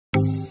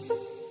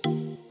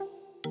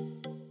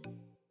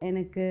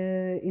எனக்கு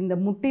இந்த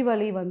முட்டி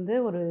வலி வந்து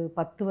ஒரு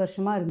 10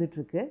 வருஷமாக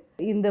இருந்துகிட்ருக்கு.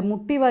 இந்த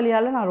முட்டி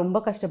வலியால் நான் ரொம்ப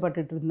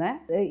கஷ்டப்பட்டுட்டு இருந்தேன்.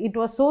 It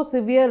was so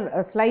severe.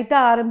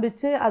 ஸ்லைட்டாக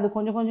ஆரம்பித்து அது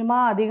கொஞ்சம்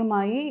கொஞ்சமாக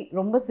அதிகமாகி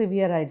ரொம்ப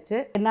சிவியர் ஆயிடுச்சு.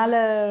 என்னால்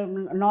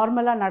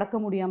நார்மலாக நடக்க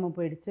முடியாமல்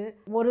போயிடுச்சு.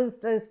 ஒரு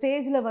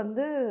ஸ்டேஜில்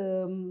வந்து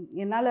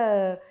என்னால்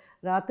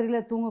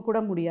ராத்திரியில் தூங்கக்கூட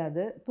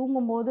முடியாது.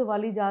 தூங்கும்போது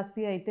வலி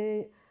ஜாஸ்தியாகிட்டு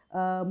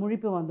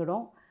முழிப்பு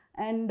வந்துடும்.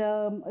 And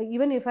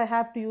even if I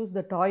have to use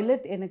the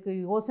toilet எனக்கு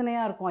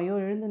யோசனையாக இருக்கும், ஐயோ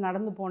எழுந்து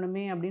நடந்து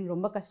போகணுமே அப்படின்னு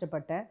ரொம்ப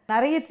கஷ்டப்பட்டேன்.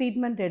 நிறைய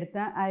ட்ரீட்மெண்ட்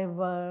எடுத்தேன். I have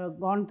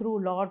gone through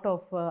lot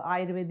of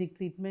ayurvedic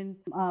treatment,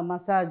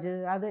 massage,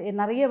 அது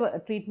நிறைய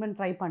ட்ரீட்மெண்ட்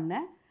ட்ரை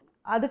பண்ணேன்.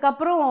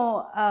 அதுக்கப்புறம்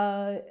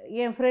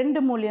என் ஃப்ரெண்டு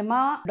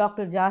மூலியமாக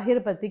டாக்டர் ஜாஹீர்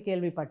பற்றி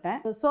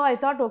கேள்விப்பட்டேன். So I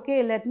thought okay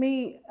let me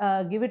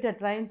give it a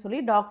ட்ரைன்னு சொல்லி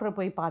டாக்டரை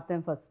போய்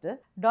பார்த்தேன். ஃபஸ்ட்டு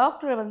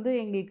டாக்டரை வந்து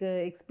எங்களுக்கு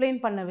எக்ஸ்பிளைன்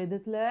பண்ண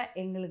விதத்தில்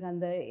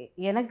எங்களுக்கு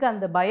எனக்கு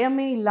அந்த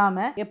பயமே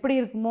இல்லாமல் எப்படி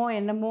இருக்குமோ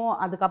என்னமோ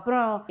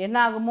அதுக்கப்புறம் என்ன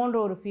ஆகுமோன்ற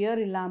ஒரு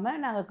ஃபியர் இல்லாமல்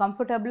நாங்கள்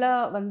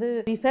கம்ஃபர்டபுளாக வந்து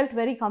வி ஃபெல்ட்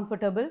வெரி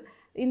கம்ஃபர்டபுள்.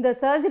 இந்த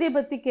சர்ஜரியை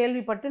பற்றி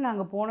கேள்விப்பட்டு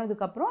நாங்கள்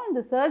போனதுக்கப்புறம்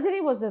இந்த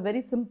surgery was a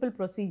very simple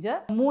procedure.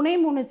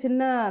 3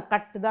 சின்ன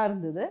கட்டு தான்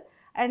இருந்தது.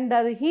 அண்ட்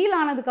அது ஹீல்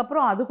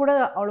ஆனதுக்கப்புறம் அது கூட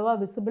அவ்வளோவா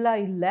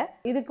விசிபிளாக இல்லை.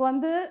 இதுக்கு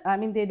வந்து ஐ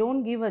மீன் they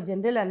don't give a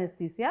general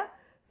anaesthesia,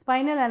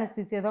 spinal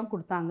anaesthesia தான்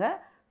கொடுத்தாங்க.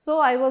 So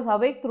I was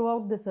awake through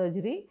out the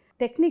surgery.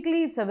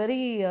 Technically it's a very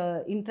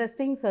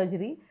interesting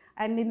surgery.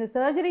 And இந்த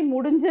சர்ஜரி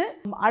முடிஞ்சு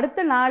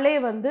அடுத்த நாளே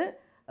வந்து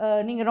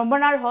நீங்கள் ரொம்ப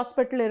நாள்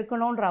ஹாஸ்பிட்டலில்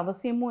இருக்கணுன்ற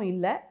அவசியமும்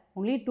இல்லை.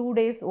 ஒன்லி 2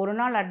 days, ஒரு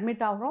நாள்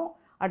அட்மிட் ஆகிறோம்,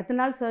 அடுத்த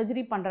நாள்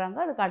சர்ஜரி பண்ணுறாங்க,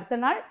 அதுக்கு அடுத்த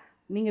நாள்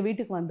நீங்கள்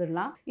வீட்டுக்கு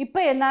வந்துடலாம். இப்போ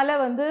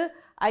என்னால் வந்து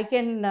I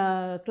can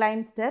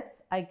claim steps,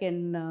 I can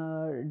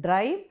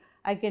drive,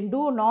 I can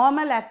do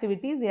normal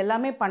activities,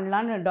 எல்லாமே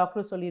பண்ணலான்னு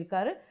டாக்டர்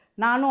சொல்லியிருக்காரு.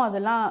 நானும்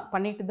அதெல்லாம்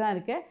பண்ணிட்டு தான்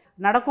இருக்கேன்.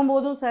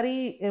 நடக்கும்போதும் சரி,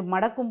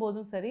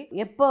 மடக்கும்போதும் சரி,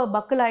 எப்போ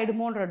பக்கிள்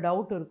ஆகிடுமோன்ற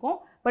டவுட் இருக்கும்.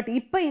 பட்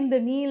இப்போ இந்த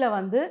நீல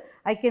வந்து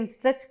I can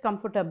stretch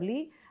comfortably.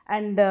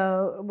 And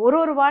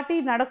ஒரு வாட்டி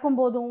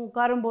நடக்கும்போதும்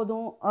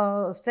உட்காரும்போதும்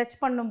ஸ்ட்ரெச்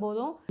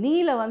பண்ணும்போதும்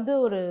நீல வந்து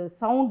ஒரு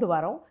சவுண்டு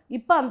வரும்.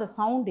 இப்போ அந்த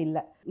சவுண்ட்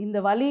இல்லை. இந்த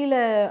வலியில்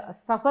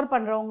சஃபர்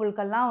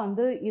பண்ணுறவங்களுக்கெல்லாம்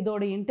வந்து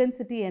இதோட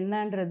இன்டென்சிட்டி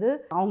என்னன்றது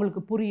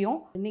அவங்களுக்கு புரியும்.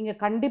 நீங்கள்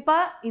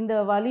கண்டிப்பாக இந்த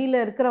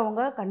வலியில்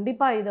இருக்கிறவங்க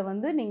கண்டிப்பாக இதை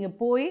வந்து நீங்கள்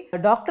போய்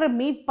டாக்டரை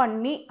மீட்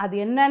பண்ணி அது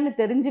என்னன்னு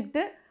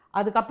தெரிஞ்சுக்கிட்டு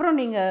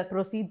அதுக்கப்புறம் நீங்கள்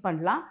ப்ரொசீட்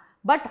பண்ணலாம்.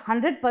 பட்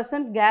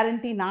 100%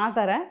 கேரண்டி நான்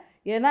தரேன்.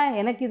 ஏன்னா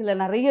எனக்கு இதில்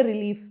நிறைய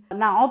ரிலீஃப்.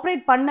 நான்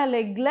ஆப்ரேட் பண்ண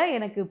லெக்கில்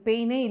எனக்கு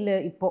பெயினே இல்லை.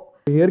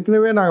 இப்போது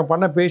ஏற்கனவே நாங்கள்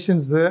பண்ண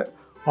பேஷண்ட்ஸு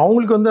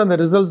அவங்களுக்கு வந்து அந்த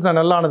ரிசல்ட்ஸ்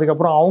நல்லா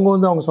ஆனதுக்கப்புறம் அவங்க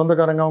வந்து அவங்க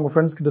சொந்தக்காரங்க அவங்க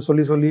ஃப்ரெண்ட்ஸ் கிட்ட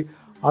சொல்லி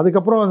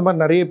அதுக்கப்புறம் அந்த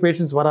மாதிரி நிறைய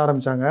பேஷண்ட்ஸ் வர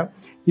ஆரம்பித்தாங்க.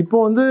 இப்போ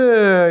வந்து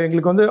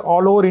எங்களுக்கு வந்து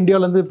ஆல் ஓவர்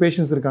இந்தியாவிலேருந்து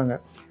பேஷண்ட்ஸ் இருக்காங்க.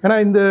 ஏன்னா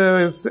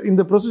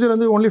இந்த ப்ரொசீஜர்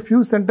வந்து ஒன்லி ஃபியூ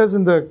சென்டர்ஸ்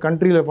இந்த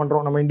கண்ட்ரியில்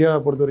பண்ணுறோம். நம்ம இந்தியாவை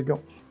பொறுத்த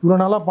வரைக்கும் இவ்வளோ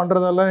நாளாக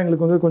பண்ணுறதால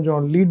எங்களுக்கு வந்து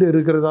கொஞ்சம் லீடு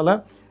இருக்கிறதால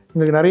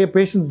எங்களுக்கு நிறைய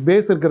பேஷண்ட்ஸ்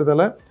பேஸ்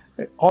இருக்கிறதால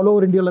ஆல்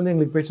ஓவர் இந்தியாவிலேருந்து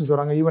எங்களுக்கு பேஷண்ட்ஸ்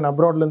வராங்க. Even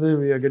அப்ராட்லேருந்து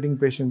we are getting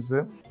patients.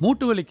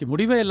 மூட்டு வலிக்கு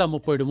முடிவே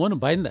இல்லாமல் போயிடுமோன்னு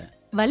பயந்தேன்.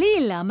 வலி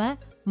இல்லாம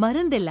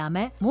மருந்து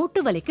இல்லாம மூட்டு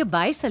வலிக்கு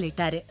பாய்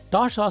சொல்லிட்டாரு.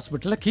 டாஷ்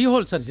ஹாஸ்பிட்டல்ல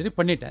கீஹோல் சர்ஜரி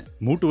பண்ணிட்டேன்.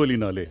 மூட்டு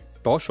வலினாலே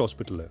டாஷ்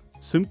ஹாஸ்பிட்டல்ல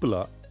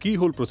சிம்பிளா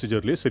கீஹோல்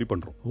ப்ரொசீஜர்லயே சரி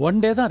பண்றோம். 1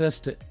 day தான்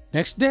ரெஸ்ட்,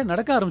 நெக்ஸ்ட் டே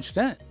நடக்க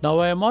ஆரம்பிச்சிட்டேன். Now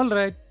I am all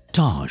right.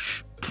 TOSH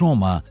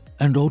Trauma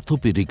and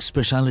Orthopedic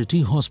Specialty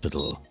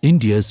Hospital,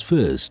 India's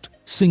first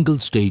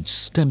single-stage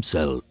stem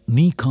cell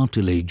knee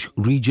cartilage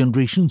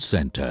regeneration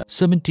center,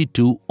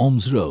 72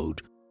 Ohms Road,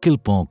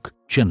 Kilpauk,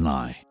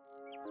 Chennai.